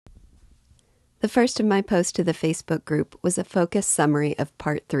The first of my posts to the Facebook group was a focused summary of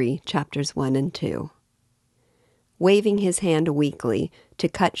Part 3, Chapters 1 and 2. Waving his hand weakly to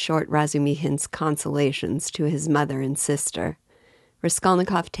cut short Razumihin's consolations to his mother and sister,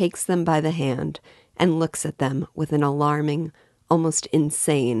 Raskolnikov takes them by the hand and looks at them with an alarming, almost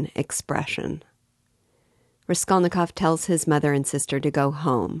insane expression. Raskolnikov tells his mother and sister to go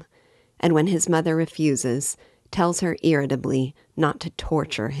home, and when his mother refuses, tells her irritably not to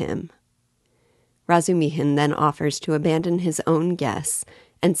torture him. Razumihin then offers to abandon his own guess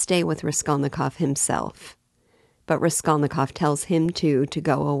and stay with Raskolnikov himself. But Raskolnikov tells him too to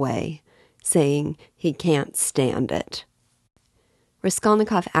go away, saying he can't stand it.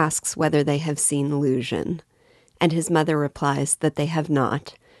 Raskolnikov asks whether they have seen Luzhin, and his mother replies that they have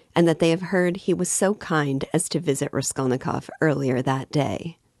not, and that they have heard he was so kind as to visit Raskolnikov earlier that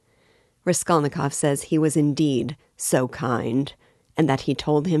day. Raskolnikov says he was indeed so kind, and that he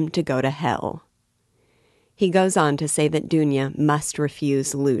told him to go to hell. He goes on to say that Dunya must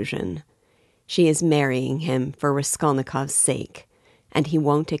refuse Luzhin. She is marrying him for Raskolnikov's sake, and he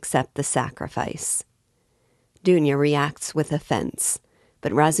won't accept the sacrifice. Dunya reacts with offense,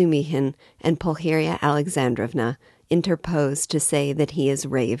 but Razumihin and Pulcheria Alexandrovna interpose to say that he is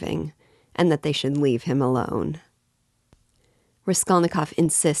raving, and that they should leave him alone. Raskolnikov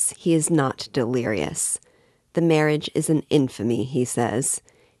insists he is not delirious. The marriage is an infamy, he says,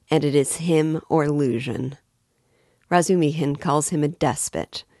 and it is him or Luzhin. Razumihin calls him a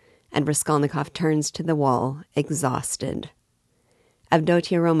despot, and Raskolnikov turns to the wall, exhausted.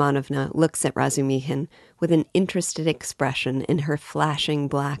 Avdotia Romanovna looks at Razumihin with an interested expression in her flashing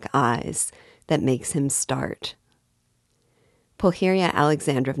black eyes that makes him start. Pulcheria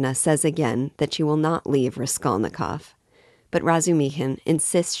Alexandrovna says again that she will not leave Raskolnikov, but Razumihin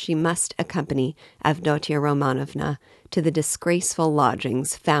insists she must accompany Avdotia Romanovna to the disgraceful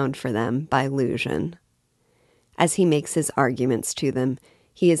lodgings found for them by Luzhin. As he makes his arguments to them,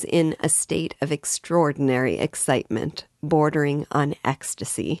 he is in a state of extraordinary excitement, bordering on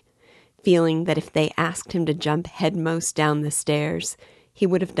ecstasy, feeling that if they asked him to jump headmost down the stairs, he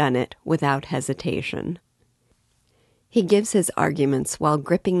would have done it without hesitation. He gives his arguments while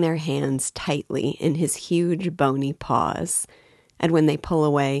gripping their hands tightly in his huge bony paws, and when they pull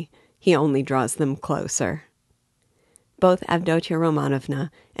away, he only draws them closer. Both Avdotia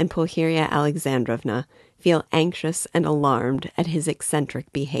Romanovna and Pulcheria Alexandrovna feel anxious and alarmed at his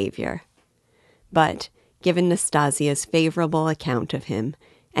eccentric behavior. But, given Nastasia's favorable account of him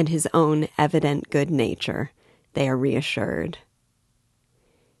and his own evident good nature, they are reassured.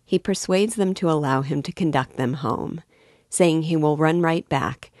 He persuades them to allow him to conduct them home, saying he will run right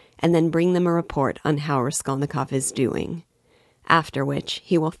back and then bring them a report on how Raskolnikov is doing, after which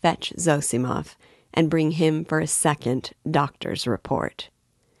he will fetch Zosimov and bring him for a second doctor's report.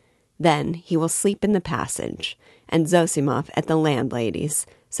 Then he will sleep in the passage, and Zosimov at the landlady's,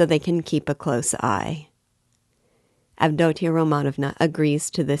 so they can keep a close eye. Avdotia Romanovna agrees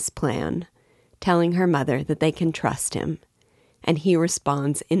to this plan, telling her mother that they can trust him, and he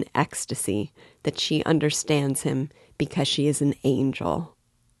responds in ecstasy that she understands him because she is an angel.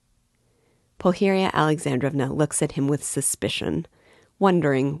 Pulcheria Alexandrovna looks at him with suspicion,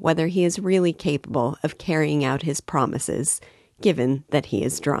 wondering whether he is really capable of carrying out his promises, given that he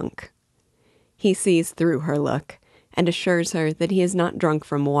is drunk. He sees through her look and assures her that he is not drunk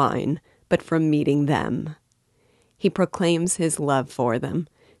from wine, but from meeting them. He proclaims his love for them,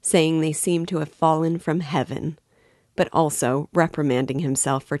 saying they seem to have fallen from heaven, but also reprimanding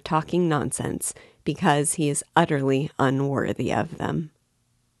himself for talking nonsense because he is utterly unworthy of them.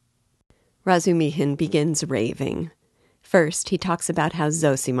 Razumihin begins raving. First, he talks about how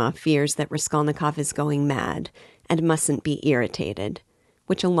Zosimov fears that Raskolnikov is going mad and mustn't be irritated,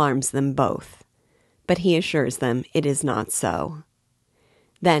 which alarms them both. But he assures them it is not so.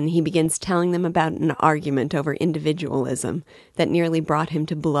 Then he begins telling them about an argument over individualism that nearly brought him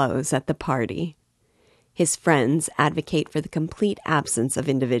to blows at the party. His friends advocate for the complete absence of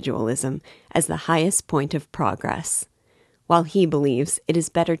individualism as the highest point of progress, while he believes it is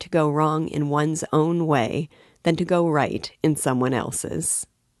better to go wrong in one's own way than to go right in someone else's.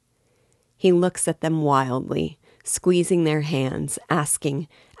 He looks at them wildly, squeezing their hands, asking,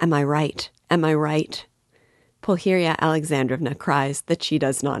 "Am I right? Am I right?" Pulcheria Alexandrovna cries that she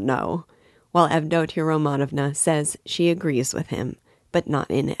does not know, while Avdotia Romanovna says she agrees with him, but not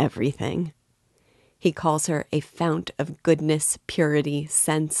in everything. He calls her a fount of goodness, purity,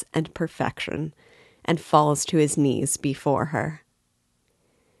 sense, and perfection, and falls to his knees before her.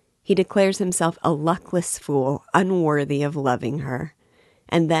 He declares himself a luckless fool, unworthy of loving her,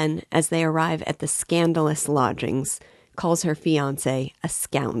 and then, as they arrive at the scandalous lodgings, calls her fiancé a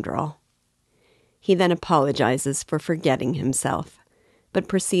scoundrel. He then apologizes for forgetting himself, but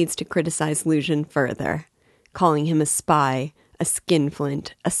proceeds to criticize Luzhin further, calling him a spy, a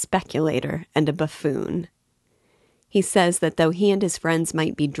skinflint, a speculator, and a buffoon. He says that though he and his friends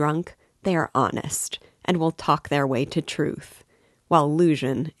might be drunk, they are honest and will talk their way to truth, while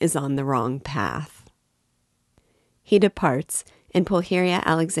Luzhin is on the wrong path. He departs, and Pulcheria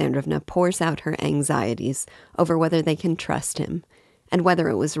Alexandrovna pours out her anxieties over whether they can trust him, and whether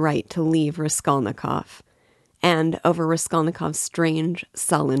it was right to leave Raskolnikov, and over Raskolnikov's strange,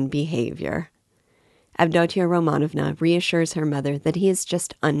 sullen behavior. Avdotia Romanovna reassures her mother that he is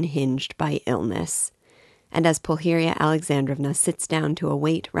just unhinged by illness, and as Pulcheria Alexandrovna sits down to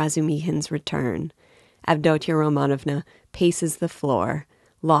await Razumihin's return, Avdotia Romanovna paces the floor,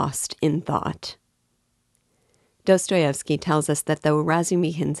 lost in thought. Dostoevsky tells us that though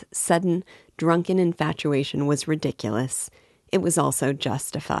Razumihin's sudden, drunken infatuation was ridiculous, it was also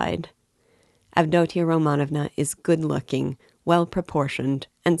justified. Avdotia Romanovna is good-looking, well-proportioned,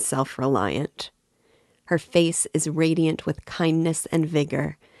 and self-reliant. Her face is radiant with kindness and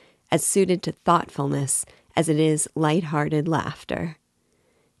vigor, as suited to thoughtfulness as it is light-hearted laughter.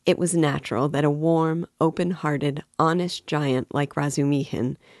 It was natural that a warm, open-hearted, honest giant like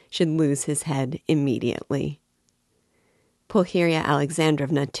Razumihin should lose his head immediately. Pulcheria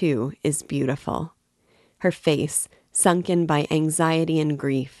Alexandrovna, too, is beautiful. Her face, sunken by anxiety and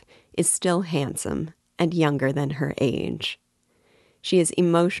grief, is still handsome and younger than her age. She is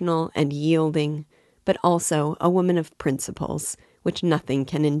emotional and yielding, but also a woman of principles, which nothing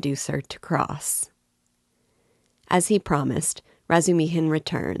can induce her to cross. As he promised, Razumihin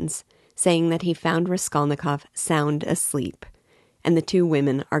returns, saying that he found Raskolnikov sound asleep, and the two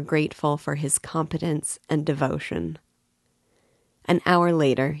women are grateful for his competence and devotion. An hour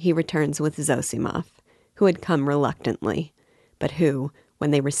later, he returns with Zosimov, who had come reluctantly, but who,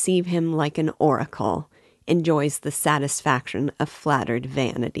 when they receive him like an oracle, enjoys the satisfaction of flattered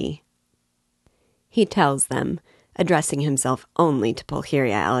vanity. He tells them, addressing himself only to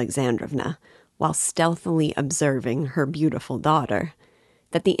Pulcheria Alexandrovna, while stealthily observing her beautiful daughter,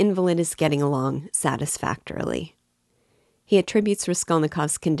 that the invalid is getting along satisfactorily. He attributes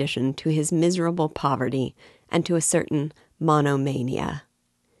Raskolnikov's condition to his miserable poverty and to a certain monomania.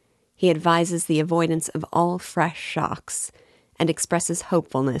 He advises the avoidance of all fresh shocks and expresses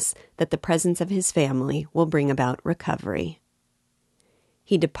hopefulness that the presence of his family will bring about recovery.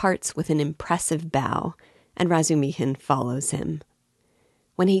 He departs with an impressive bow, and Razumihin follows him.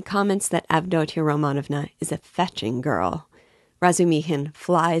 When he comments that Avdotia Romanovna is a fetching girl, Razumihin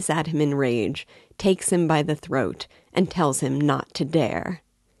flies at him in rage, takes him by the throat, and tells him not to dare.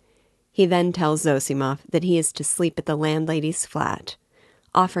 He then tells Zosimov that he is to sleep at the landlady's flat,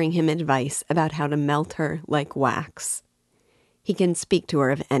 offering him advice about how to melt her like wax. He can speak to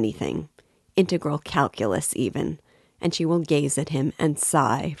her of anything, integral calculus even, and she will gaze at him and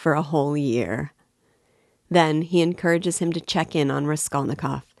sigh for a whole year. Then he encourages him to check in on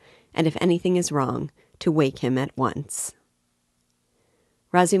Raskolnikov, and if anything is wrong, to wake him at once.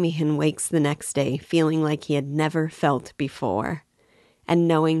 Razumihin wakes the next day feeling like he had never felt before, and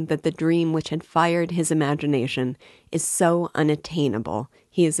knowing that the dream which had fired his imagination is so unattainable,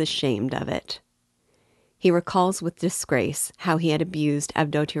 he is ashamed of it. He recalls with disgrace how he had abused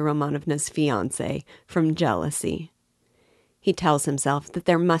Avdotia Romanovna's fiancé from jealousy. He tells himself that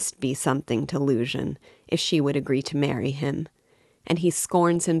there must be something to Luzhin if she would agree to marry him, and he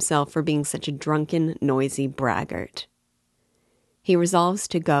scorns himself for being such a drunken, noisy braggart. He resolves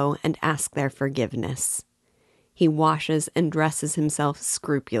to go and ask their forgiveness. He washes and dresses himself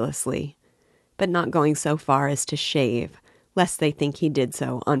scrupulously, but not going so far as to shave, lest they think he did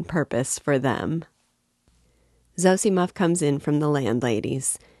so on purpose for them. Zosimov comes in from the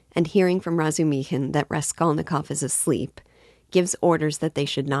landlady's, and hearing from Razumihin that Raskolnikov is asleep, gives orders that they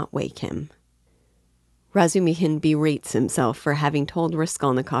should not wake him. Razumihin berates himself for having told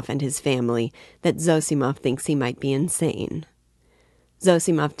Raskolnikov and his family that Zosimov thinks he might be insane.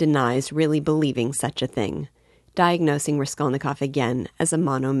 Zosimov denies really believing such a thing, diagnosing Raskolnikov again as a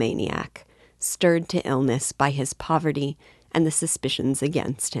monomaniac, stirred to illness by his poverty and the suspicions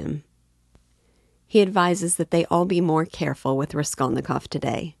against him. He advises that they all be more careful with Raskolnikov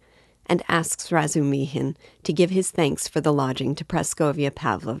today, and asks Razumihin to give his thanks for the lodging to Praskovia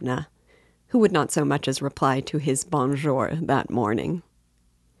Pavlovna, who would not so much as reply to his bonjour that morning.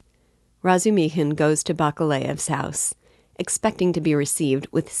 Razumihin goes to Bakalaev's house, expecting to be received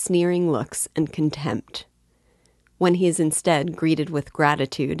with sneering looks and contempt. When he is instead greeted with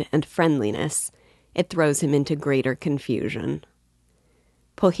gratitude and friendliness, it throws him into greater confusion.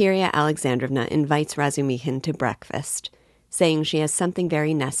 Pulcheria Alexandrovna invites Razumihin to breakfast, saying she has something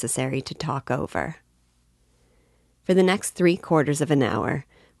very necessary to talk over. For the next 3/4 of an hour,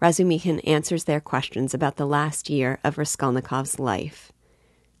 Razumihin answers their questions about the last year of Raskolnikov's life,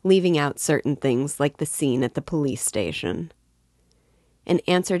 leaving out certain things like the scene at the police station. In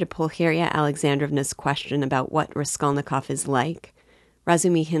answer to Pulcheria Alexandrovna's question about what Raskolnikov is like,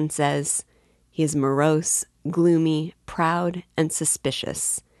 Razumihin says, "He is morose, gloomy, proud, and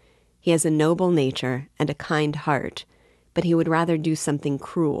suspicious. He has a noble nature and a kind heart, but he would rather do something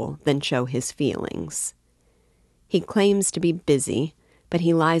cruel than show his feelings. He claims to be busy, but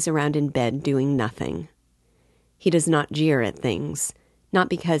he lies around in bed doing nothing. He does not jeer at things, not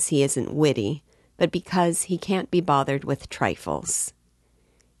because he isn't witty, but because he can't be bothered with trifles.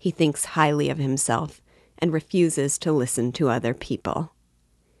 He thinks highly of himself and refuses to listen to other people."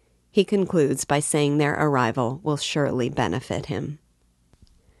 He concludes by saying their arrival will surely benefit him.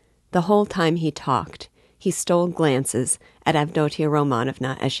 The whole time he talked, he stole glances at Avdotia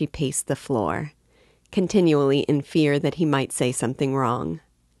Romanovna as she paced the floor, continually in fear that he might say something wrong.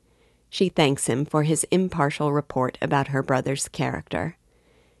 She thanks him for his impartial report about her brother's character,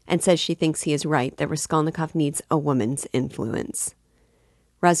 and says she thinks he is right that Raskolnikov needs a woman's influence.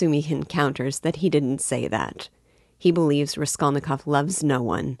 Razumihin counters that he didn't say that. He believes Raskolnikov loves no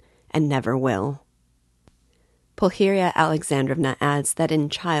one and never will. Pulcheria Alexandrovna adds that in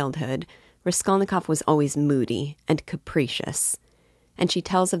childhood, Raskolnikov was always moody and capricious, and she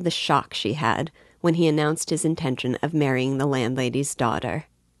tells of the shock she had when he announced his intention of marrying the landlady's daughter.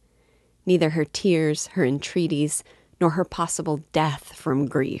 Neither her tears, her entreaties, nor her possible death from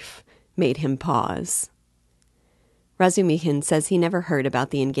grief made him pause. Razumihin says he never heard about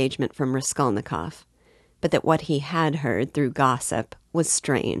the engagement from Raskolnikov, but that what he had heard through gossip was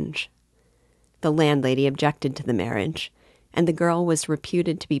strange. The landlady objected to the marriage, and the girl was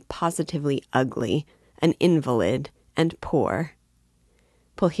reputed to be positively ugly, an invalid, and poor.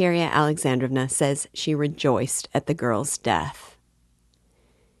 Pulcheria Alexandrovna says she rejoiced at the girl's death.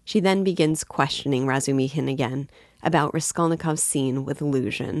 She then begins questioning Razumihin again about Raskolnikov's scene with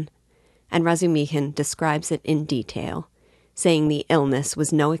Luzhin, and Razumihin describes it in detail, saying the illness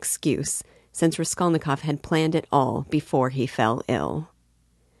was no excuse since Raskolnikov had planned it all before he fell ill.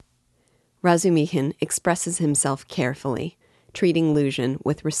 Razumihin expresses himself carefully, treating Luzhin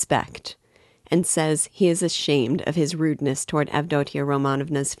with respect, and says he is ashamed of his rudeness toward Avdotia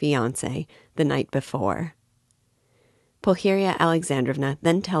Romanovna's fiancé the night before. Pulcheria Alexandrovna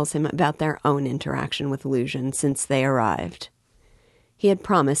then tells him about their own interaction with Luzhin since they arrived. He had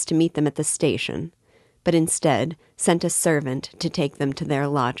promised to meet them at the station, but instead sent a servant to take them to their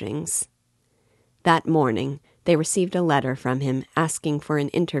lodgings. That morning, they received a letter from him asking for an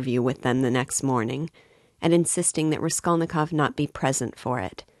interview with them the next morning, and insisting that Raskolnikov not be present for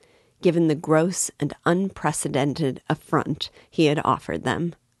it, given the gross and unprecedented affront he had offered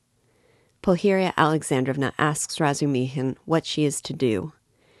them. Pulcheria Alexandrovna asks Razumihin what she is to do,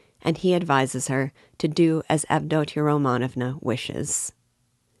 and he advises her to do as Avdotia Romanovna wishes.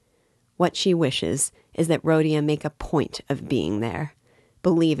 What she wishes is that Rodia make a point of being there,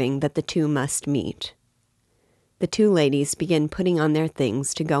 believing that the two must meet. The two ladies begin putting on their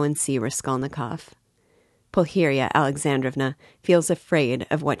things to go and see Raskolnikov. Pulcheria Alexandrovna feels afraid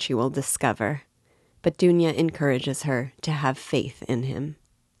of what she will discover, but Dunya encourages her to have faith in him.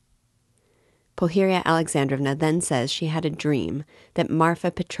 Pulcheria Alexandrovna then says she had a dream that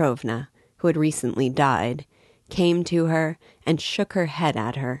Marfa Petrovna, who had recently died, came to her and shook her head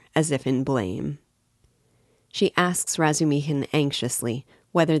at her as if in blame. She asks Razumihin anxiously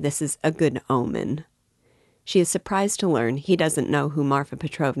whether this is a good omen. She is surprised to learn he doesn't know who Marfa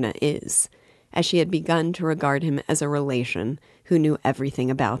Petrovna is, as she had begun to regard him as a relation who knew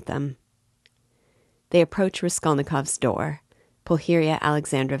everything about them. They approach Raskolnikov's door, Pulcheria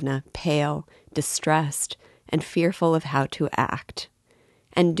Alexandrovna pale, distressed, and fearful of how to act,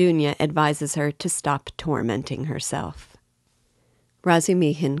 and Dunya advises her to stop tormenting herself.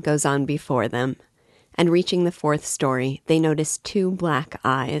 Razumihin goes on before them, and reaching the 4th story, they notice 2 black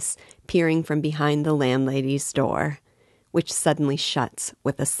eyes peering from behind the landlady's door, which suddenly shuts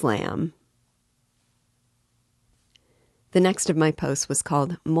with a slam. The next of my posts was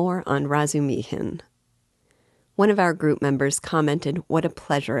called More on Razumihin. One of our group members commented what a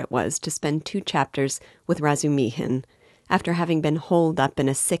pleasure it was to spend 2 chapters with Razumihin after having been holed up in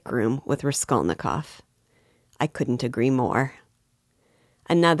a sick room with Raskolnikov. I couldn't agree more.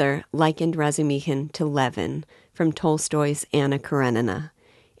 Another likened Razumihin to Levin from Tolstoy's Anna Karenina,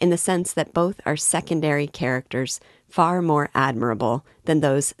 in the sense that both are secondary characters far more admirable than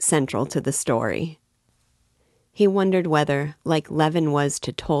those central to the story. He wondered whether, like Levin was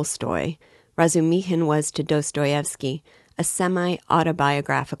to Tolstoy, Razumihin was to Dostoevsky a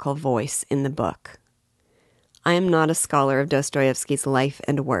semi-autobiographical voice in the book. I am not a scholar of Dostoevsky's life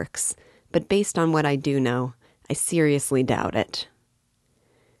and works, but based on what I do know, I seriously doubt it.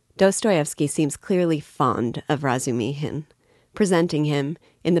 Dostoevsky seems clearly fond of Razumihin, presenting him,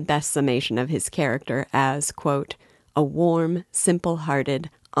 in the best summation of his character, as, quote, a warm, simple-hearted,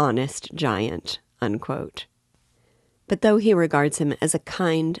 honest giant, unquote. But though he regards him as a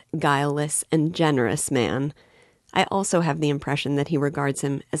kind, guileless, and generous man, I also have the impression that he regards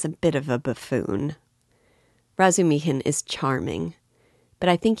him as a bit of a buffoon. Razumihin is charming, but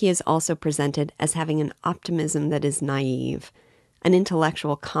I think he is also presented as having an optimism that is naive, an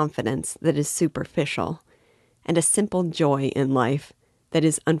intellectual confidence that is superficial, and a simple joy in life that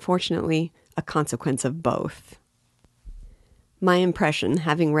is unfortunately a consequence of both. My impression,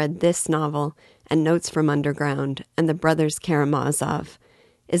 having read this novel and Notes from Underground and The Brothers Karamazov,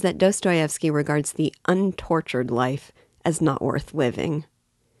 is that Dostoevsky regards the untortured life as not worth living.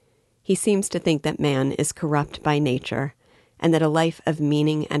 He seems to think that man is corrupt by nature, and that a life of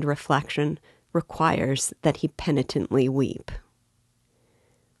meaning and reflection requires that he penitently weep.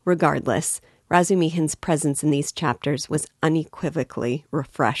 Regardless, Razumihin's presence in these chapters was unequivocally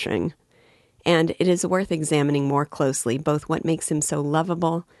refreshing, and it is worth examining more closely both what makes him so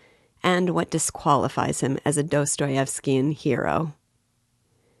lovable and what disqualifies him as a Dostoevskian hero.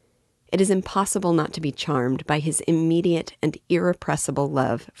 It is impossible not to be charmed by his immediate and irrepressible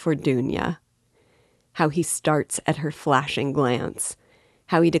love for Dunya. How he starts at her flashing glance,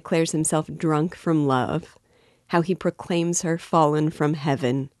 how he declares himself drunk from love, how he proclaims her fallen from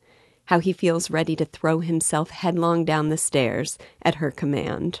heaven, how he feels ready to throw himself headlong down the stairs at her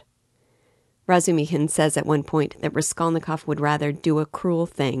command. Razumihin says at one point that Raskolnikov would rather do a cruel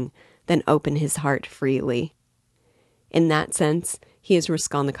thing than open his heart freely. In that sense, he is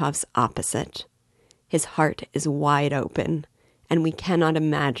Raskolnikov's opposite. His heart is wide open, and we cannot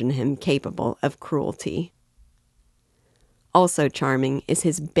imagine him capable of cruelty. Also charming is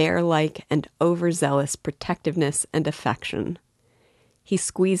his bear-like and overzealous protectiveness and affection. He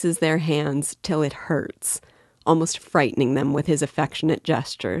squeezes their hands till it hurts, almost frightening them with his affectionate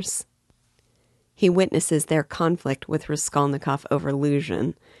gestures. He witnesses their conflict with Raskolnikov over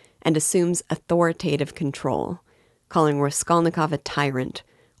Luzhin and assumes authoritative control, calling Raskolnikov a tyrant,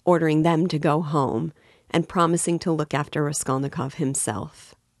 ordering them to go home, and promising to look after Raskolnikov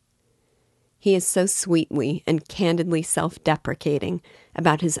himself. He is so sweetly and candidly self-deprecating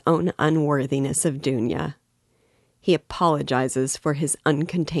about his own unworthiness of Dunya. He apologizes for his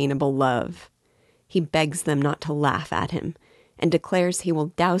uncontainable love. He begs them not to laugh at him, and declares he will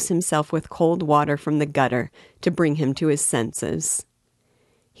douse himself with cold water from the gutter to bring him to his senses.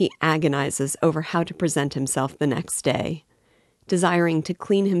 He agonizes over how to present himself the next day, desiring to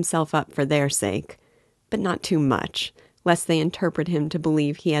clean himself up for their sake, but not too much, lest they interpret him to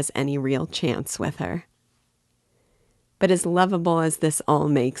believe he has any real chance with her. But as lovable as this all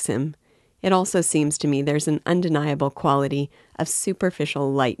makes him, it also seems to me there's an undeniable quality of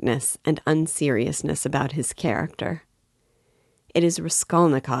superficial lightness and unseriousness about his character. It is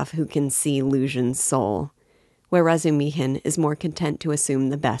Raskolnikov who can see Luzhin's soul, where Razumihin is more content to assume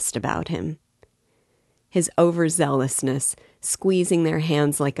the best about him. His overzealousness, squeezing their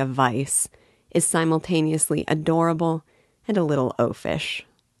hands like a vice, is simultaneously adorable and a little oafish.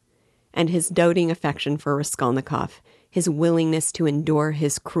 And his doting affection for Raskolnikov, his willingness to endure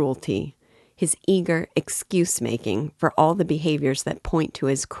his cruelty, his eager excuse-making for all the behaviors that point to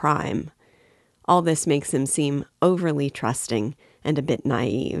his crime, all this makes him seem overly trusting and a bit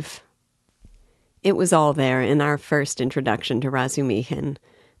naive. It was all there in our first introduction to Razumihin,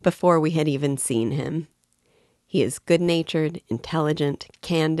 before we had even seen him. He is good-natured, intelligent,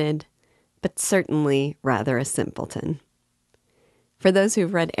 candid, but certainly rather a simpleton. For those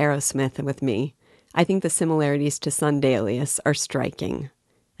who've read Arrowsmith with me, I think the similarities to Sundelius are striking,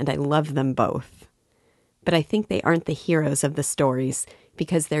 and I love them both. But I think they aren't the heroes of the stories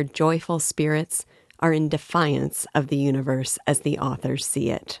because their joyful spirits are in defiance of the universe as the authors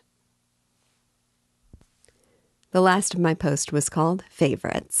see it. The last of my post was called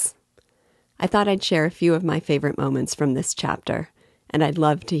Favorites. I thought I'd share a few of my favorite moments from this chapter, and I'd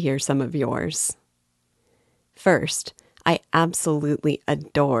love to hear some of yours. First, I absolutely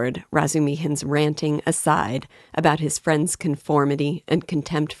adored Razumihin's ranting aside about his friend's conformity and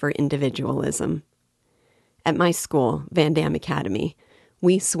contempt for individualism. At my school, Van Damme Academy,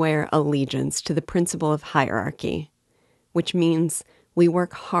 we swear allegiance to the principle of hierarchy, which means we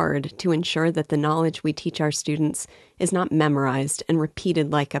work hard to ensure that the knowledge we teach our students is not memorized and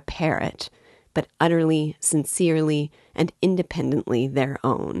repeated like a parrot, but utterly, sincerely, and independently their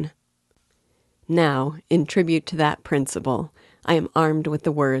own. Now, in tribute to that principle, I am armed with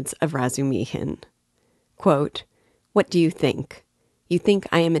the words of Razumihin. Quote, "What do you think? You think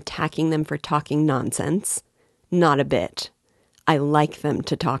I am attacking them for talking nonsense? Not a bit. I like them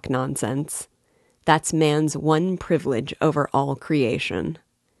to talk nonsense. That's man's one privilege over all creation.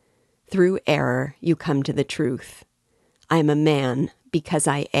 Through error, you come to the truth. I am a man because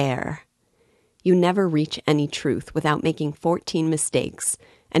I err. You never reach any truth without making 14 mistakes,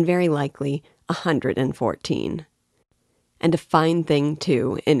 and very likely 114. And a fine thing,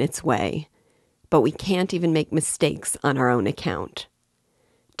 too, in its way. But we can't even make mistakes on our own account.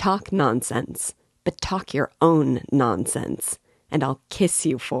 Talk nonsense, but talk your own nonsense, and I'll kiss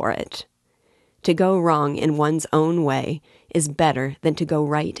you for it. To go wrong in one's own way is better than to go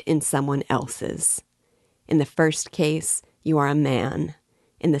right in someone else's. In the first case, you are a man.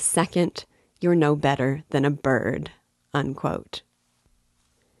 In the second, you're no better than a bird." Unquote.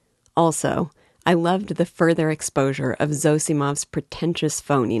 Also, I loved the further exposure of Zosimov's pretentious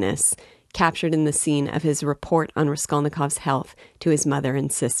phoniness, captured in the scene of his report on Raskolnikov's health to his mother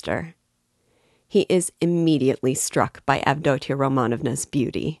and sister. He is immediately struck by Avdotia Romanovna's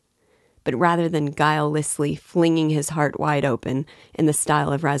beauty. But rather than guilelessly flinging his heart wide open in the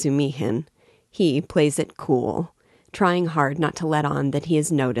style of Razumihin, he plays it cool, trying hard not to let on that he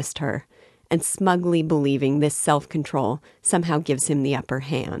has noticed her, and smugly believing this self-control somehow gives him the upper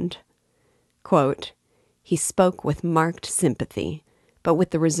hand. Quote, "He spoke with marked sympathy, but with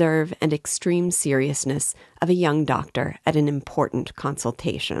the reserve and extreme seriousness of a young doctor at an important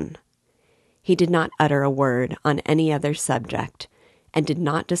consultation. He did not utter a word on any other subject, and did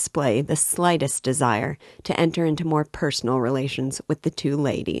not display the slightest desire to enter into more personal relations with the two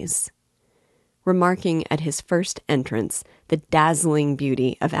ladies." Remarking at his first entrance the dazzling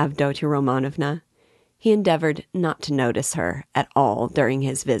beauty of Avdotia Romanovna, he endeavored not to notice her at all during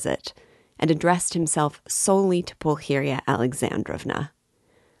his visit, and addressed himself solely to Pulcheria Alexandrovna.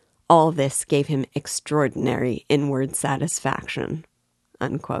 All this gave him extraordinary inward satisfaction.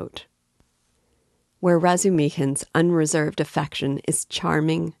 Unquote. Where Razumihin's unreserved affection is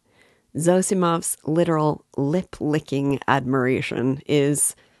charming, Zosimov's literal lip-licking admiration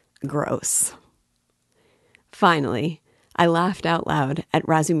is gross. Finally, I laughed out loud at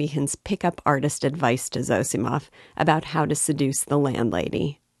Razumihin's pickup artist advice to Zosimov about how to seduce the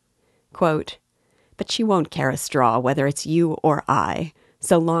landlady. Quote, "But she won't care a straw whether it's you or I,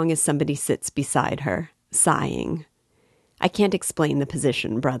 so long as somebody sits beside her, sighing. I can't explain the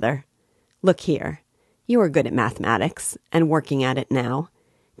position, brother. Look here. You are good at mathematics, and working at it now.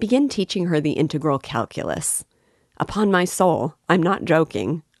 Begin teaching her the integral calculus. Upon my soul, I'm not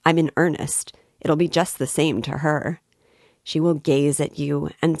joking. I'm in earnest. It'll be just the same to her. She will gaze at you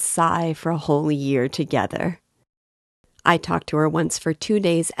and sigh for a whole year together. I talked to her once for 2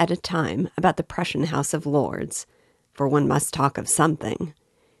 days at a time about the Prussian House of Lords, for one must talk of something.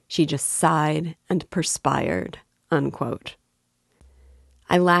 She just sighed and perspired." Unquote.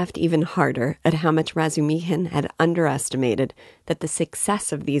 I laughed even harder at how much Razumihin had underestimated that the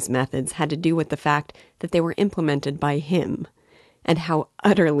success of these methods had to do with the fact that they were implemented by him, and how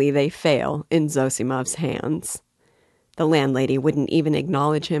utterly they fail in Zosimov's hands. The landlady wouldn't even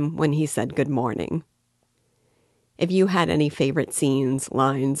acknowledge him when he said good morning. If you had any favorite scenes,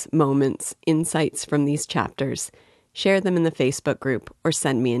 lines, moments, insights from these chapters, share them in the Facebook group or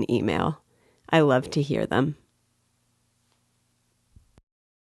send me an email. I love to hear them.